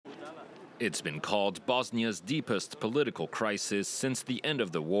It's been called Bosnia's deepest political crisis since the end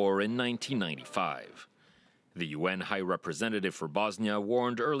of the war in 1995. The UN High Representative for Bosnia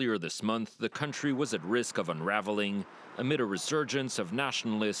warned earlier this month the country was at risk of unraveling amid a resurgence of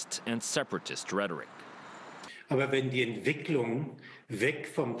nationalist and separatist rhetoric. Aber wenn die Entwicklung weg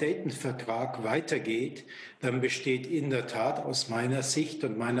vom Dayton-Vertrag weitergeht, dann besteht in der Tat aus meiner Sicht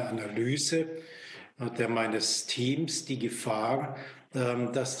und meiner Analyse meines Teams die Gefahr,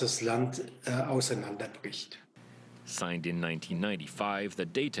 dass das Land auseinanderbricht. Signed in 1995, the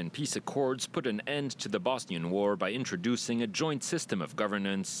Dayton Peace Accords put an end to the Bosnian War by introducing a joint system of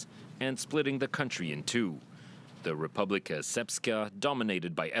governance and splitting the country in two: the Republika Srpska,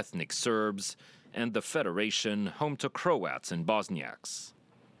 dominated by ethnic Serbs, and the Federation, home to Croats and Bosniaks.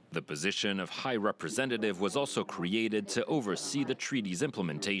 The position of High Representative was also created to oversee the treaty's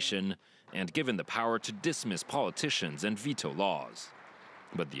implementation and given the power to dismiss politicians and veto laws.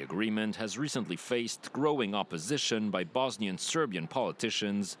 But the agreement has recently faced growing opposition by Bosnian Serbian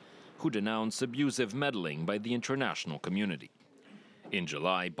politicians who denounce abusive meddling by the international community. In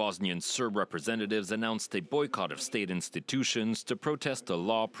July, Bosnian Serb representatives announced a boycott of state institutions to protest a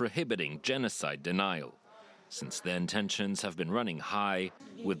law prohibiting genocide denial. Since then, tensions have been running high,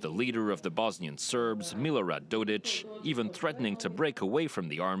 with the leader of the Bosnian Serbs, Milorad Dodik, even threatening to break away from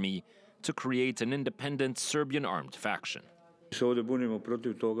the army to create an independent Serbian armed faction. Se ovdje bunimo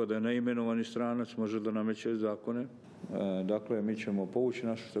protiv toga da neimenovani stranac može da nameće zakone. Dakle, mi ćemo povući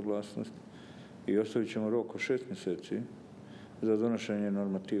našu saglasnost I ostavit ćemo rok od 6 mjeseci za donošenje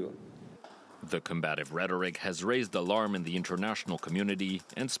normativa. The combative rhetoric has raised alarm in the international community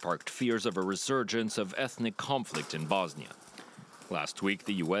and sparked fears of a resurgence of ethnic conflict in Bosnia. Last week,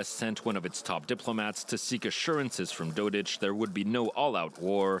 the U.S. sent one of its top diplomats to seek assurances from Dodik there would be no all-out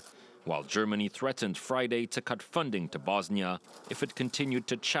war, while Germany threatened Friday to cut funding to Bosnia if it continued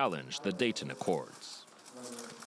to challenge the Dayton Accords.